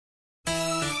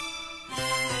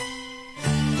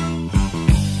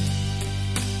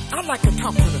I'd like to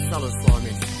talk to the fellas for a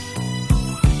minute.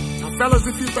 Now, fellas,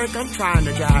 if you think I'm trying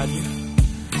to jive you,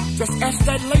 just ask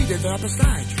that lady there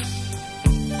beside you.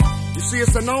 You see,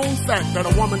 it's a known fact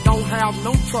that a woman don't have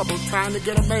no trouble trying to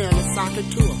get a man to sock it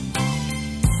to her.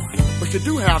 But you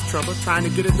do have trouble trying to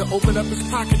get him to open up his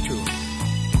pocket to her.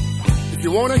 If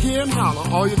you want to hear him holler,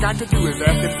 all you got to do is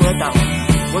ask him for a dollar.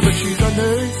 Whether she's a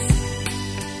nurse,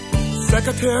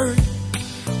 secretary,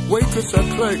 waitress, or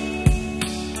clerk.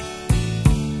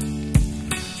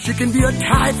 She can be a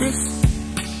typist,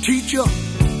 teacher,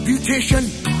 beautician,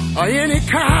 or any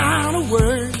kind of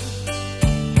work.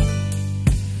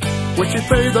 When she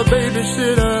pays a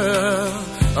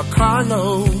babysitter, a car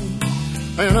loan,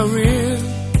 and a rent,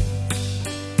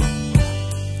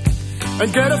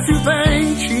 and get a few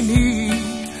things she needs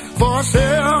for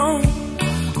herself,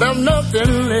 there's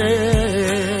nothing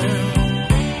left.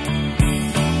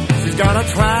 She's gotta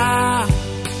try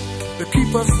to keep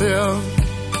herself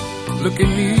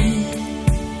looking neat.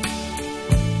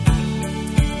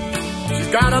 She's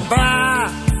gotta buy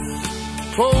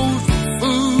clothes,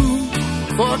 food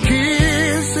for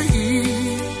kids to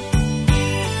eat.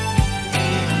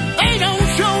 They don't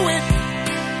show it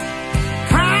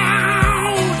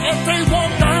proud if they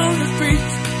walk down the street.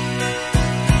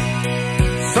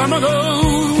 Some of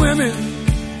those women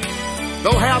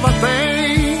don't have a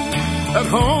thing at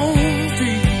home to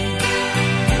eat.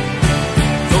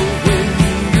 So when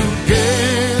you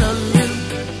get a little,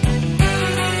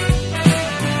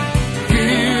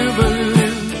 give a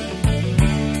little.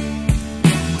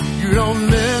 You don't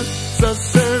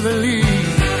necessarily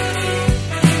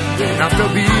have to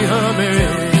be her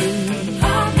man.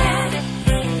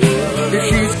 If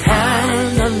she's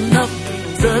kind enough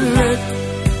to let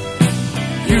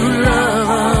you love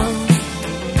her,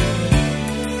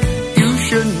 you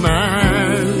shouldn't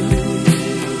mind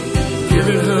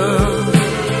giving her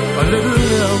a little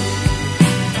love.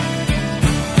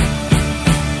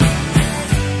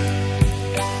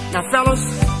 Now, fellas,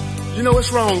 you know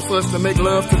it's wrong for us to make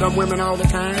love to them women all the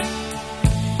time.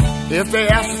 If they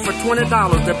ask us for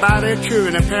 $20 to buy their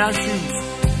children a pair of shoes,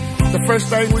 the first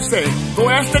thing we say, go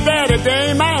ask the daddy, they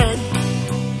ain't mine.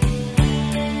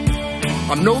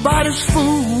 I'm nobody's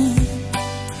fool,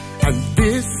 and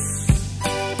this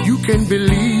you can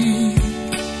believe.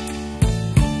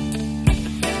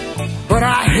 But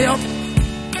I help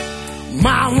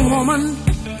my woman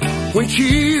when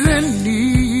she's in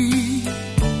need.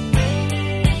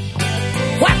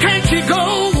 Why can't she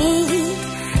go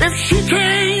if she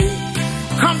can't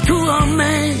come to a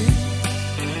man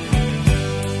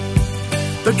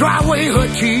to dry away her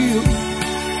tears,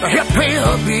 to help pay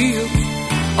her bills,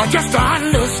 or just to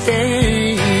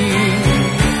understand?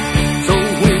 So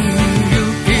when you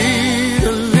get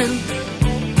a little,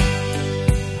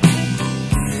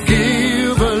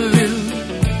 give a little.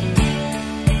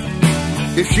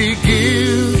 If she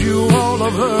gives you all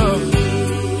of her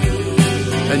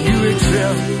and you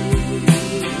accept